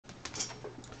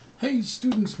Hey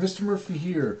students, Mr. Murphy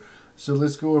here. So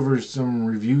let's go over some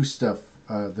review stuff,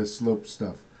 the slope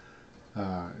stuff.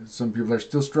 Some people are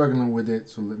still struggling with it,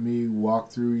 so let me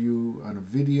walk through you on a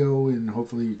video and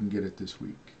hopefully you can get it this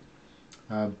week.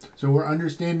 So we're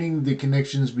understanding the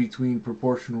connections between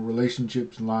proportional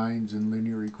relationships, lines, and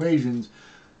linear equations.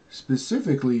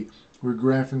 Specifically, we're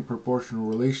graphing proportional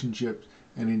relationships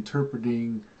and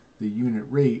interpreting the unit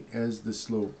rate as the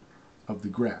slope of the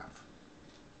graph.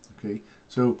 Okay,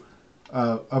 so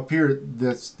up here,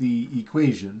 that's the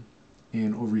equation,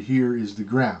 and over here is the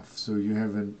graph. So you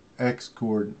have an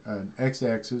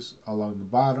x-axis along the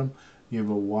bottom, you have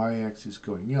a y-axis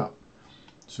going up.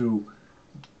 So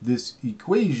this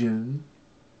equation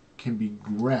can be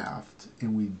graphed,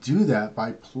 and we do that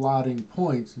by plotting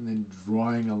points and then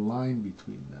drawing a line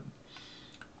between them.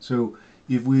 So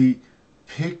if we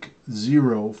pick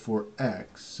 0 for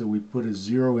x, so we put a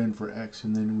 0 in for x,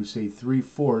 and then we say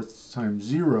 3/4 times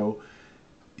 0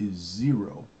 is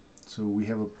 0. So we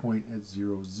have a point at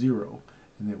 0, 0,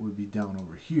 and that would be down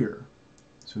over here.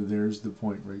 So there's the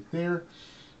point right there.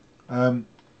 And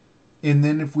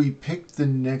then if we pick the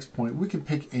next point, we can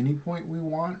pick any point we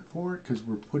want for it because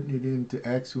we're putting it into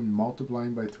x and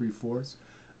multiplying by 3/4.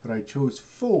 But I chose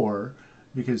 4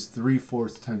 because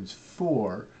 3/4 times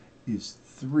 4 is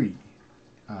 3.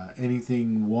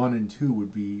 Anything 1 and 2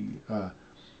 would be,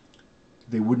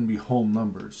 they wouldn't be whole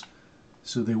numbers.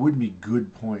 So they wouldn't be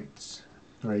good points,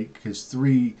 right? Because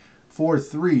 4,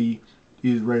 3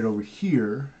 is right over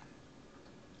here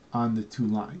on the two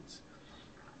lines.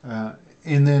 And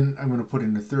then I'm going to put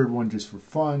in a third one just for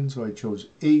fun. So I chose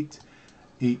 8.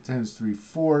 8 times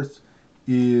 3/4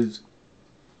 is,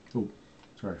 oh,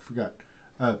 sorry, I forgot.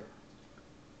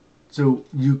 So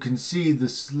you can see the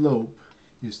slope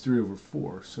is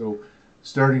 3/4. So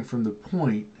starting from the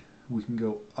point, we can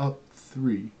go up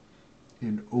 3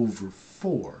 and over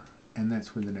 4. And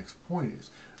that's where the next point is.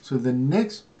 So the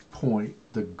next point,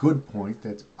 the good point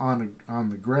that's on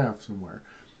the graph somewhere,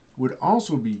 would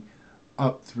also be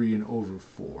up 3 and over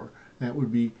 4. That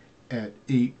would be at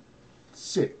 8,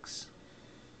 6.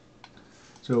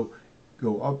 So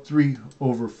go up 3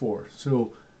 over 4.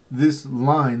 So this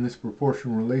line, this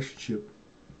proportional relationship,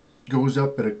 goes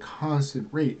up at a constant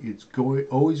rate. It's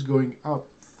always going up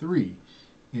 3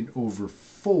 and over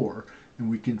 4. And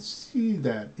we can see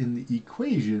that in the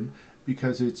equation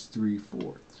because it's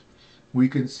 3/4. We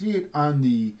can see it on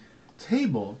the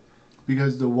table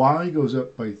because the y goes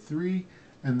up by 3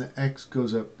 and the x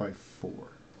goes up by 4.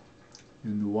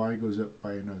 And the y goes up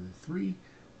by another 3,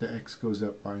 the x goes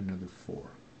up by another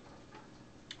 4.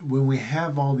 When we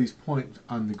have all these points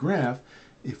on the graph,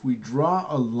 if we draw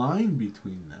a line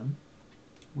between them,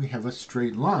 we have a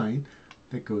straight line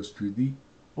that goes through the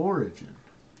origin.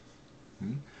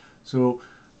 Okay? So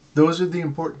those are the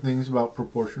important things about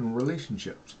proportional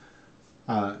relationships.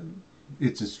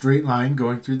 It's a straight line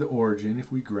going through the origin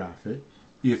if we graph it.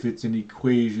 If it's an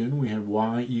equation, we have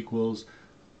y equals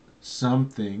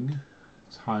something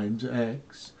times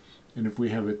x. And if we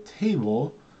have a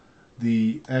table,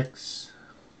 the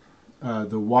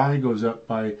y goes up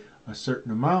by a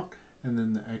certain amount, and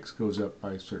then the x goes up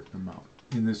by a certain amount.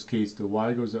 In this case, the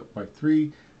y goes up by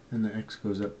 3, and the x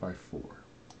goes up by 4.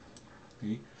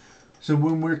 Okay? So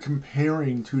when we're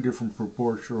comparing two different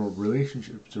proportional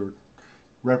relationships or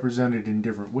represented in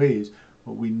different ways,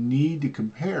 what we need to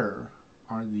compare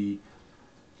are the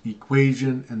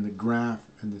equation and the graph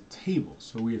and the table.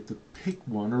 So we have to pick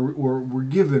one, or we're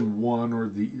given one or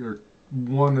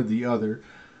one or the other,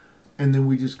 and then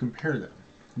we just compare them.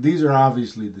 These are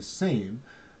obviously the same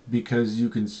because you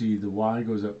can see the y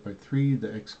goes up by 3,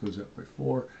 the x goes up by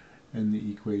 4, and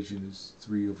the equation is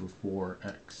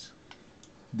 3/4x.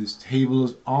 This table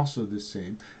is also the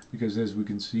same because as we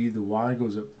can see the y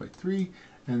goes up by 3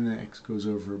 and the x goes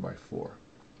over by 4.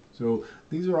 So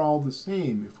these are all the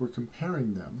same. If we're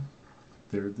comparing them,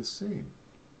 they're the same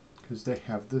because they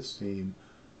have the same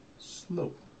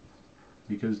slope.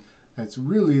 Because that's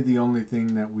really the only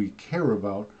thing that we care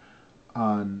about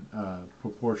on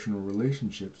proportional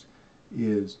relationships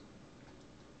is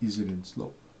it in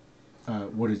slope?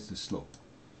 What is the slope?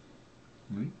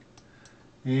 Right?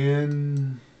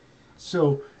 And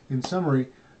so, in summary,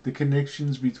 the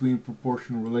connections between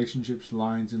proportional relationships,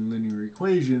 lines, and linear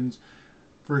equations.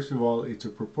 First of all, it's a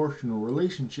proportional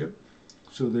relationship,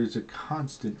 so there's a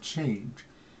constant change.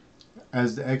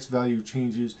 As the x value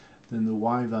changes, then the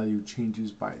y value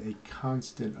changes by a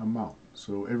constant amount.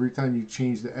 So every time you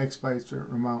change the x by a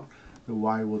certain amount, the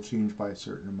y will change by a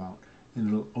certain amount, and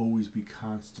it'll always be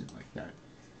constant like that.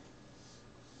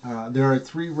 There are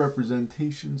three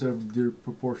representations of the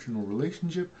proportional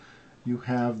relationship. You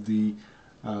have the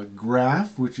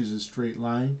graph, which is a straight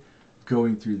line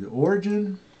going through the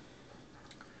origin,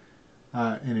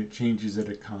 and it changes at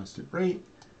a constant rate.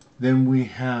 Then we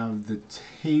have the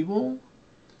table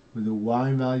where the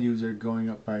y values are going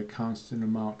up by a constant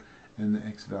amount and the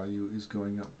x value is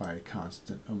going up by a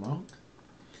constant amount.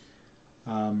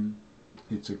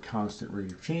 It's a constant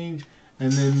rate of change.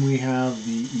 And then we have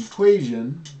the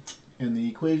equation, and the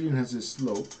equation has a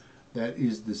slope that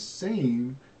is the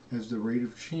same as the rate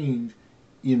of change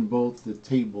in both the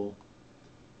table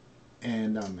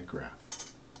and on the graph.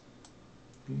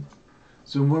 Okay.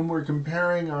 So when we're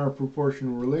comparing our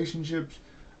proportional relationships,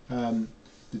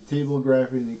 the table,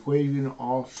 graph, and the equation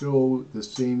all show the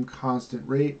same constant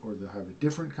rate, or they'll have a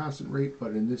different constant rate,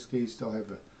 but in this case they'll have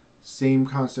the same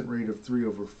constant rate of 3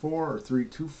 over 4, or 3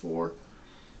 to 4.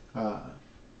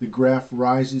 The graph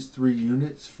rises 3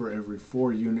 units for every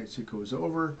 4 units it goes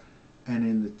over, and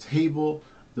in the table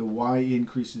the y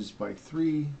increases by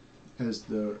 3 as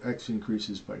the x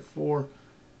increases by 4,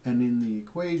 and in the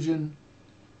equation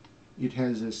it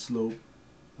has a slope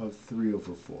of 3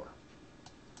 over 4.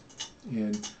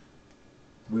 And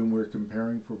when we're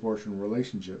comparing proportional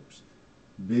relationships,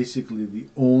 basically the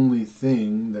only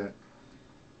thing that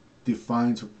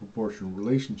defines a proportional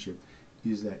relationship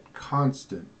is that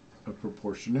constant of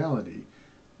proportionality,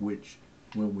 which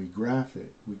when we graph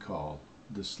it we call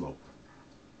the slope.